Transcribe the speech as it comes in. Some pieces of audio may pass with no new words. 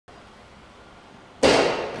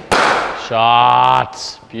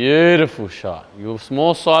shot. Beautiful shot. Your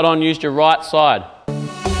small side on, used your right side.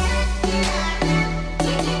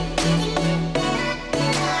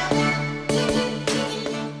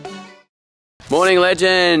 Morning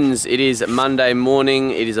legends, it is Monday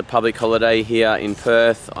morning, it is a public holiday here in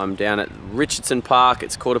Perth. I'm down at Richardson Park,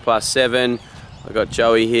 it's 7:15. I've got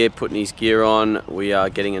Joey here putting his gear on. We are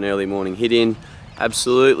getting an early morning hit in.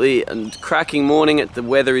 Absolutely, and cracking morning. The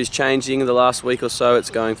weather is changing the last week or so.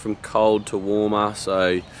 It's going from cold to warmer,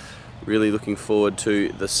 so really looking forward to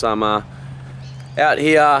the summer. Out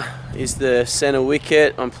here is the centre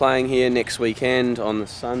wicket. I'm playing here next weekend on the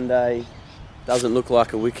Sunday. Doesn't look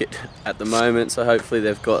like a wicket at the moment, so hopefully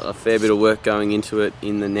they've got a fair bit of work going into it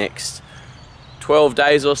in the next 12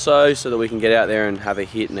 days or so that we can get out there and have a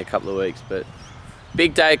hit in a couple of weeks. But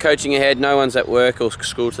big day of coaching ahead. No one's at work or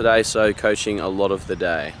school today, so coaching a lot of the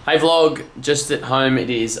day. Hey vlog, just at home. It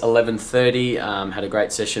is 11:30. Had a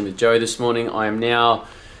great session with Joey this morning. I am now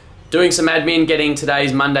doing some admin, getting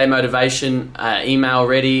today's Monday motivation email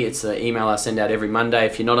ready. It's an email I send out every Monday.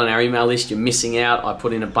 If you're not on our email list, you're missing out. I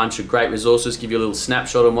put in a bunch of great resources, give you a little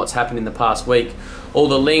snapshot on what's happened in the past week. All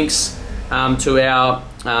the links to our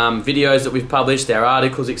videos that we've published, our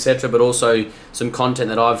articles, etc., but also some content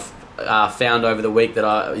that I've found over the week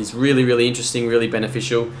that is really, really interesting, really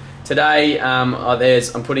beneficial. Today,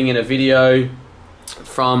 I'm putting in a video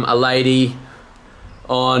from a lady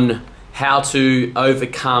on how to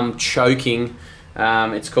overcome choking.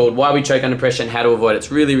 It's called Why We Choke Under Pressure and How to Avoid It.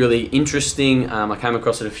 It's really, really interesting. I came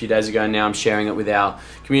across it a few days ago, and now I'm sharing it with our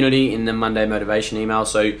community in the Monday motivation email.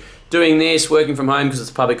 So doing this, working from home because it's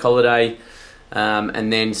a public holiday,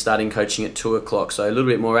 and then starting coaching at 2 o'clock. So a little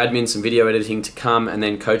bit more admin, some video editing to come, and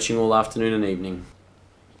then coaching all afternoon and evening.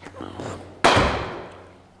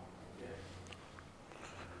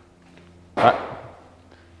 Right.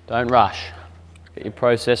 Don't rush. Get your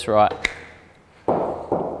process right.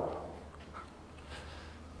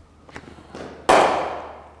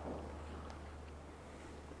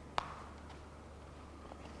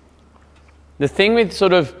 The thing with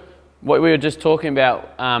sort of what we were just talking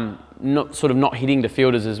about, not hitting the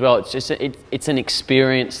fielders as well, it's just it's an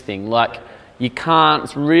experience thing. Like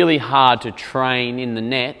it's really hard to train in the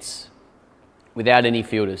nets without any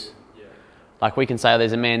fielders. Yeah. Like we can say, oh,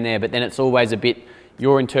 there's a man there, but then it's always a bit,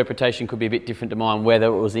 your interpretation could be a bit different to mine, whether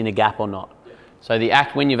it was in a gap or not. Yeah. So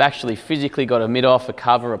when you've actually physically got a mid-off, a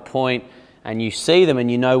cover, a point, and you see them and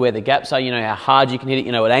you know where the gaps are, you know how hard you can hit it,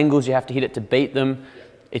 you know what angles you have to hit it to beat them. Yeah.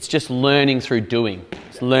 It's just learning through doing.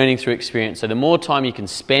 It's learning through experience. So the more time you can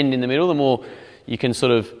spend in the middle, the more you can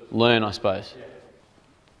sort of learn, I suppose.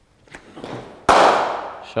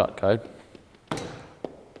 Yeah. Shot code.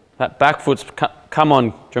 That back foot's come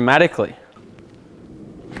on dramatically.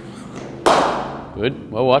 Good,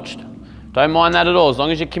 well watched. Don't mind that at all, as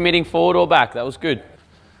long as you're committing forward or back. That was good.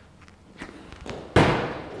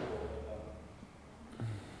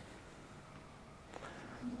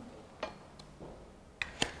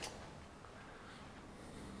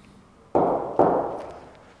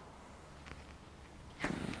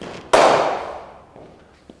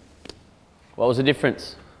 What was the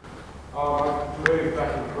difference? I moved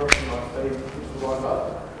back and crossing my feet, which was lined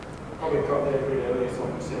up. Probably got there pretty early, so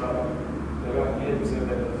I could sit up.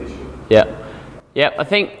 Yeah. I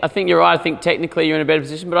think you're right. I think technically you're in a better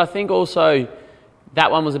position, but I think also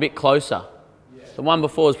that one was a bit closer. Yeah. The one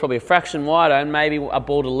before was probably a fraction wider and maybe a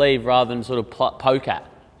ball to leave rather than sort of poke at.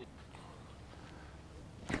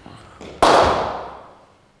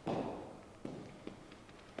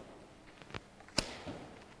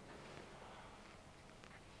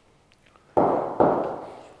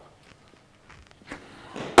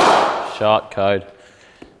 Shot code.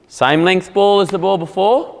 Same length ball as the ball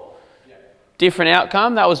before. Different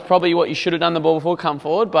outcome. That was probably what you should have done the ball before, come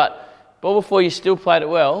forward, but ball before you still played it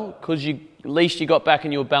well because at least you got back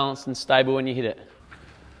and you were balanced and stable when you hit it.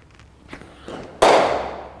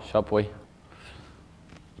 Shot boy.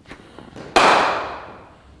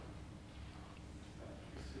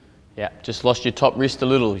 Yeah, just lost your top wrist a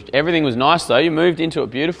little. Everything was nice though. You moved into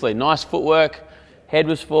it beautifully. Nice footwork. Head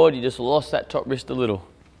was forward. You just lost that top wrist a little.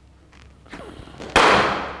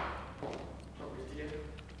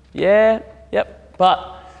 Yeah, yep,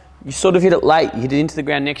 but you sort of hit it late. You hit it into the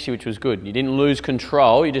ground next to you, which was good. You didn't lose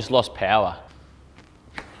control, you just lost power.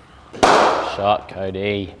 Shot,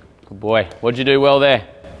 Cody. Good boy. What'd you do well there?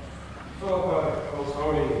 I was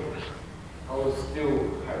holding, I was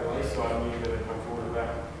still at release, so I knew that I'd come forward and back,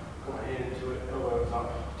 put my hand into it, elbow was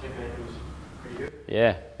up, technique was pretty good.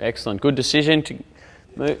 Yeah, excellent. Good decision.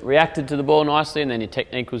 Reacted to the ball nicely, and then your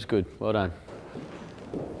technique was good. Well done.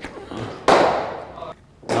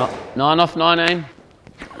 9 off 19.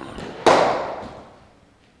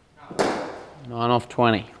 9 off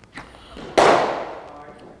 20.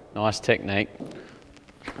 Nice technique.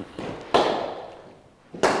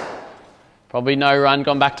 Probably no run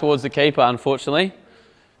gone back towards the keeper, unfortunately.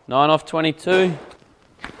 9 off 22.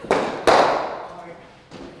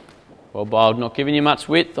 Well bowled, not giving you much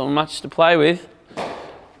width or much to play with.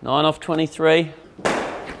 9 off 23.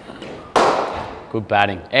 Good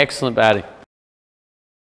batting, excellent batting.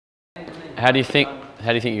 How do you think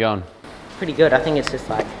you're going? Pretty good. I think it's just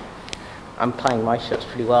like I'm playing most shots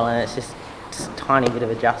pretty well, and it's just a tiny bit of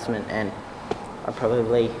adjustment, and I'd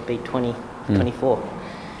probably beat 20, 24.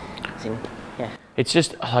 Yeah. It's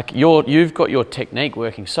just like you've got your technique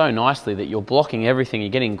working so nicely that you're blocking everything. You're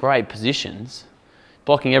getting great positions,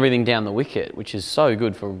 blocking everything down the wicket, which is so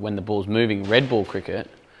good for when the ball's moving. Red ball cricket,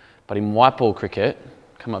 but in white ball cricket,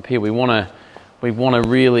 come up here. We want to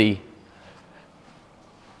really.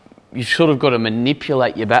 You've sort of got to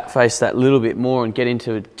manipulate your bat face that little bit more and get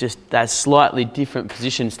into just that slightly different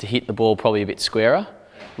positions to hit the ball probably a bit squarer.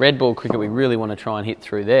 Red ball cricket, we really want to try and hit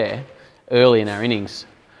through there early in our innings.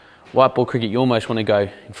 White ball cricket, you almost want to go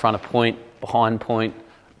in front of point, behind point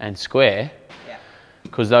and square,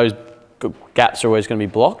 because those gaps are always going to be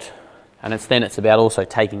blocked, and it's about also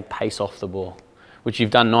taking pace off the ball, which you've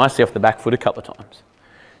done nicely off the back foot a couple of times.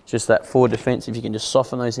 Just that forward defence, if you can just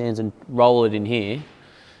soften those hands and roll it in here,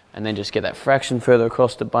 and then just get that fraction further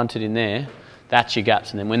across to bunt it in there, that's your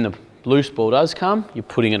gaps. And then when the loose ball does come, you're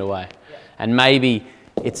putting it away. And maybe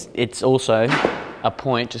it's also a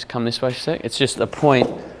point, just come this way for a sec, it's just a point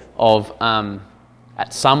of,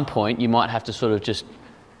 at some point, you might have to sort of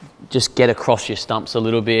just get across your stumps a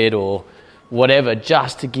little bit or whatever,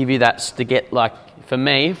 just to give you that, to get like, for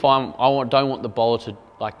me, if don't want the bowler to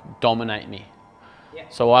like dominate me.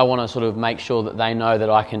 So I want to sort of make sure that they know that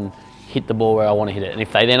I can hit the ball where I want to hit it. And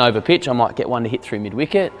if they then over pitch, I might get one to hit through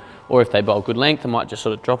mid-wicket, or if they bowl good length, I might just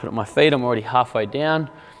sort of drop it at my feet. I'm already halfway down.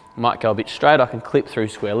 I might go a bit straight. I can clip through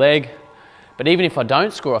square leg. But even if I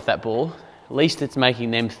don't score off that ball, at least it's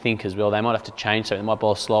making them think as well. They might have to change something. They might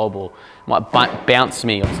bowl a slower ball. It might bounce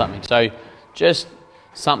me or something. So just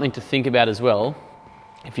something to think about as well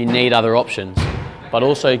if you need other options. But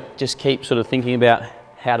also just keep sort of thinking about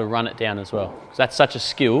how to run it down as well. Because that's such a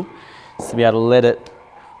skill, is to be able to let it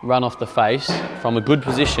run off the face from a good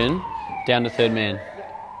position down to third man.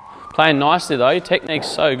 Playing nicely though, your technique's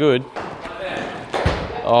so good.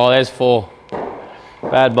 Oh, there's 4.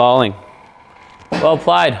 Bad bowling. Well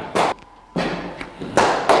played.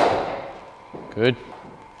 Good.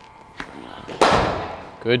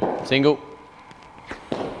 Good. Single.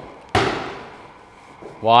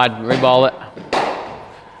 Wide, re-bowl it.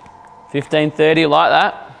 15-30, like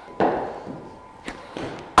that.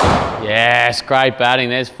 Yes, great batting.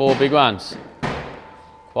 There's 4 big ones.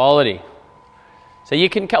 Quality. So you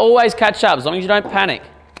can always catch up as long as you don't panic.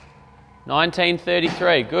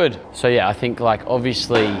 19-33, good. So yeah, I think like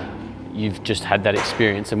obviously you've just had that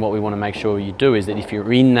experience, and what we want to make sure you do is that if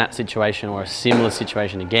you're in that situation or a similar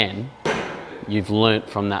situation again, you've learnt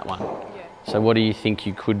from that one. So what do you think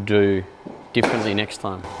you could do differently next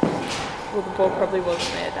time? Well, the ball probably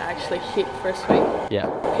wasn't there to actually hit for a sweep. Yeah.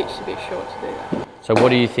 Pitched a bit short to do that. So what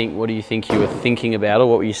do you think you were thinking about, or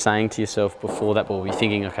what were you saying to yourself before that ball? Were you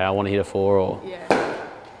thinking, okay, I want to hit a 4, or? Yeah.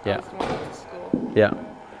 Yeah. I just wanted to score. Yeah.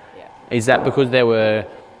 Yeah. Is that because there were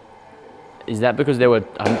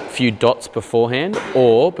a few dots beforehand,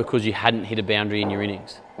 or because you hadn't hit a boundary in your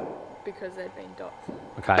innings? Because there'd been dots.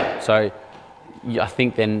 Okay, so I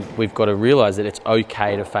think then we've got to realise that it's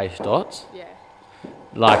okay to face dots. Yeah.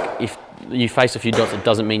 Like if you face a few dots, it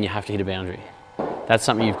doesn't mean you have to hit a boundary. That's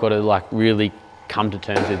something you've got to like really come to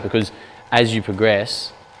terms with, because as you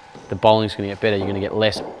progress, the bowling's going to get better. You're going to get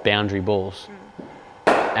less boundary balls,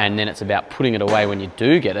 and then it's about putting it away when you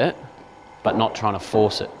do get it, but not trying to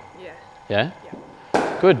force it. Yeah. Yeah.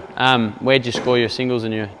 Yeah. Good. Where'd you score your singles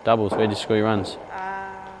and your doubles? Where'd you score your runs?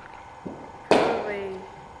 Probably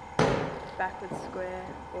backwards square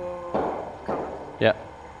or cover. Yeah.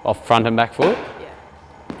 Off front and back foot. Yeah.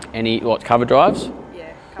 Any cover drives?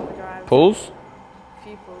 Yeah. Cover drives. Pulls? A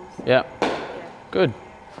few pulls. Yeah. Yeah. Good.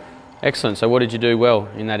 Excellent. So what did you do well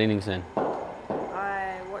in that innings then?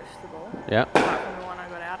 I watched the ball. Yeah. Apart from the one I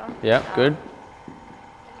got out on. Yeah. Good.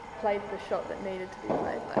 Played the shot that needed to be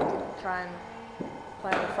played. Like didn't try and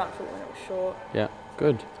play on the front foot when it was short. Yeah.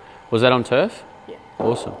 Good. Was that on turf? Yeah.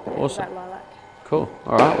 Awesome. Yeah, Awesome. that lilac. Cool.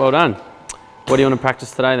 All right. Well done. What do you want to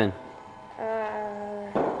practice today then?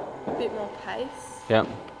 A bit more pace. Yeah.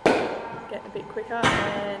 Getting a bit quicker,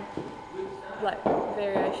 and like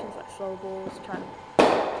variations like slow balls, trying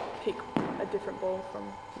to pick a different ball from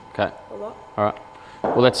Okay. a lot. All right.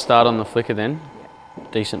 Well, let's start on the flicker then. Yeah.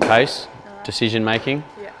 Decent pace, Alright. decision making,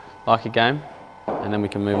 Yeah. like a game. and then we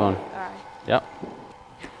can move on. Alright. Yep.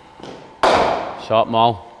 Shot,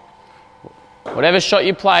 Mole. Whatever shot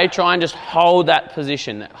you play, try and just hold that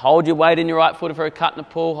position. Hold your weight in your right foot for a cut and a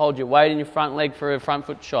pull. Hold your weight in your front leg for a front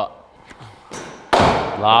foot shot.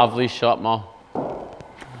 Lovely shot, Mole.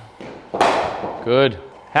 Good.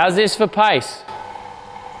 How's this for pace?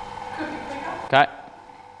 Okay.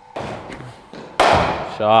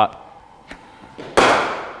 Shot.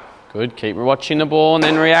 Good. Keep watching the ball and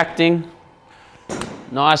then reacting.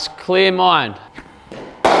 Nice, clear mind.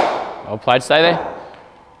 Well played. Stay there.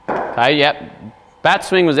 Okay, yep. Bat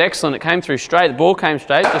swing was excellent. It came through straight. The ball came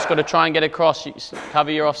straight. Just got to try and get across.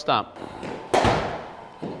 Cover your off stump.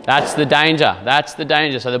 That's the danger. That's the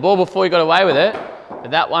danger. So the ball before you got away with it,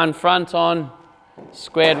 but that one front on,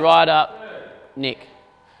 squared right up, nick.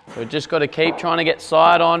 So just got to keep trying to get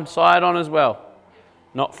side on as well,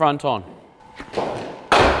 not front on.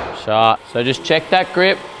 Shot. So just check that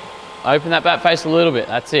grip, open that bat face a little bit.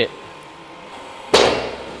 That's it.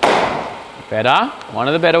 Better. One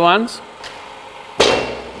of the better ones.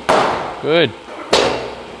 Good.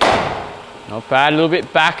 Not bad. A little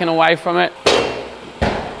bit back and away from it.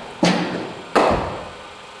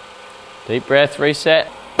 Deep breath,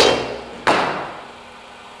 reset.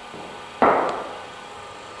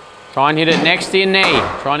 Try and hit it next to your knee.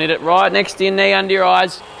 Try and hit it right next to your knee, under your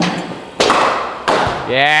eyes.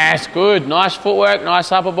 Yes, good. Nice footwork,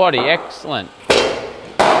 nice upper body. Excellent.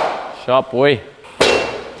 Shot, boy.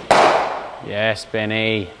 Yes,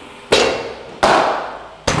 Benny.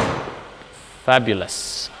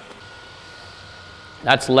 Fabulous.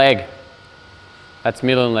 That's leg. That's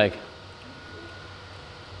middle and leg.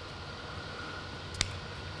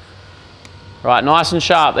 Right, nice and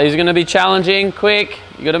sharp. These are going to be challenging, quick.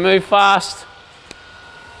 You got to move fast.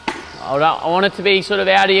 I want it to be sort of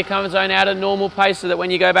out of your comfort zone, out of normal pace, so that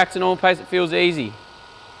when you go back to normal pace, it feels easy.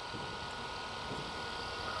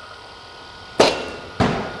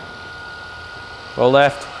 Roll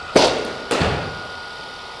left.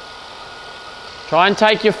 Try and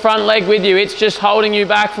take your front leg with you. It's just holding you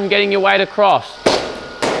back from getting your weight across.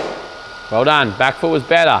 Well done. Back foot was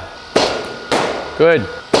better. Good.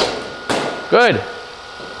 Good.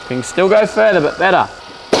 You can still go further, but better.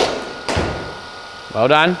 Well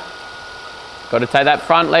done. Got to take that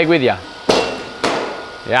front leg with you.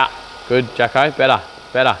 Yeah. Good, Jacko. Better.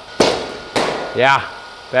 Better. Yeah.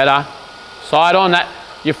 Better. Side on that.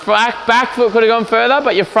 Your back foot could have gone further,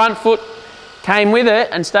 but your front foot came with it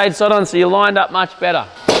and stayed side on, so you lined up much better.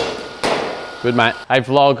 Good, mate. Hey,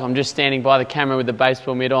 vlog, I'm just standing by the camera with the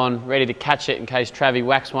baseball mitt on, ready to catch it in case Travie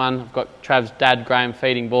whacks one. I've got Trav's dad, Graham,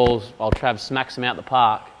 feeding balls while Trav smacks them out the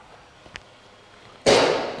park.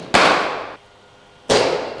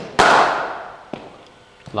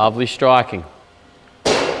 Lovely striking.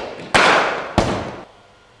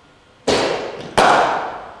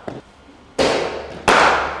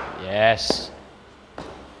 Yes.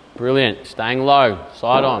 Brilliant. Staying low.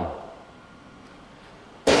 Side on.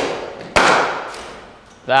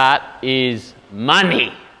 That is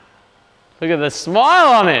money. Look at the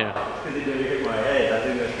smile on him. Because it didn't hit my head. I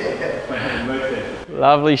think that's my hand moved.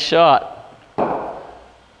 Lovely shot.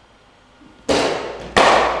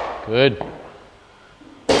 Good.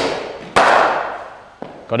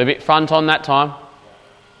 Got a bit front on that time.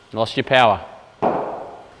 Lost your power.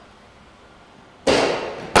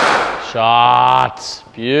 Shot.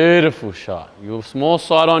 Beautiful shot. Your small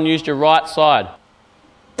side on, used your right side.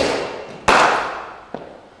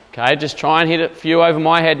 Okay, just try and hit a few over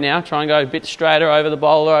my head now. Try and go a bit straighter over the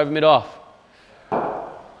bowler, over mid-off.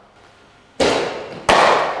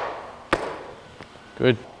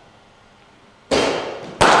 Good.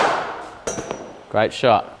 Great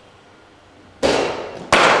shot.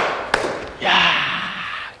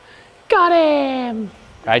 Yeah! Got him!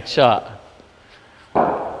 Great shot.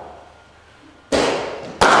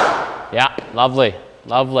 Yeah, lovely,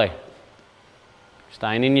 lovely.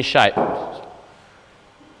 Staying in your shape.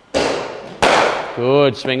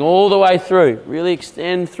 Good, swing all the way through. Really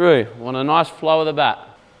extend through. Want a nice flow of the bat.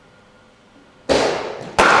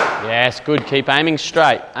 Yes, good, keep aiming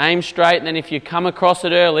straight. Aim straight, and then if you come across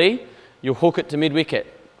it early, you'll hook it to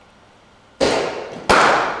mid-wicket.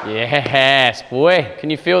 Yes, boy, can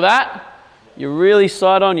you feel that? You're really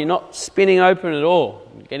side on, you're not spinning open at all.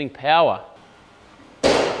 You're getting power.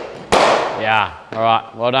 Yeah, all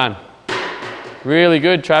right, well done. Really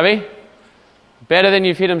good, Travie. Better than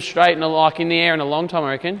you've hit them straight and like in the air in a long time, I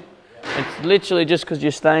reckon. It's literally just because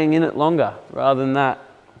you're staying in it longer rather than that.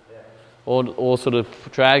 Or sort of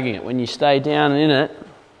dragging it. When you stay down in it,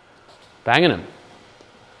 banging them.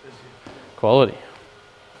 Quality.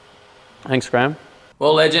 Thanks, Graham.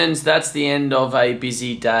 Well, legends, that's the end of a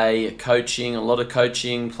busy day coaching, a lot of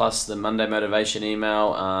coaching, plus the Monday motivation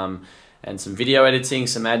email, and some video editing,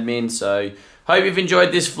 some admin. So hope you've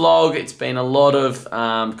enjoyed this vlog. It's been a lot of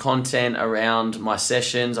content around my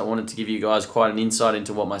sessions. I wanted to give you guys quite an insight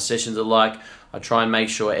into what my sessions are like. I try and make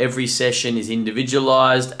sure every session is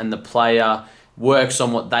individualized and the player works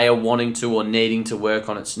on what they are wanting to or needing to work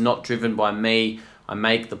on. It's not driven by me. I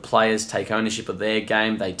make the players take ownership of their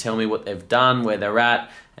game. They tell me what they've done, where they're at,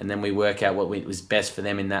 and then we work out what was best for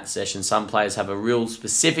them in that session. Some players have a real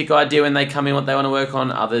specific idea when they come in what they want to work on.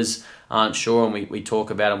 Others aren't sure, and we talk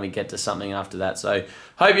about it and we get to something after that. So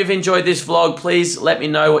hope you've enjoyed this vlog. Please let me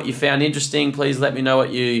know what you found interesting. Please let me know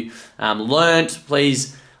what you learnt.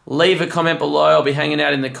 Please leave a comment below. I'll be hanging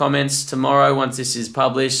out in the comments tomorrow once this is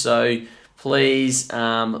published. So please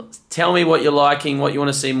tell me what you're liking, what you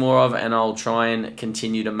want to see more of, and I'll try and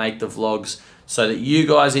continue to make the vlogs so that you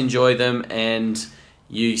guys enjoy them and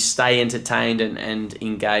you stay entertained and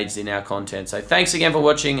engaged in our content. So thanks again for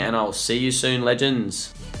watching, and I'll see you soon,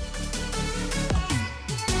 legends.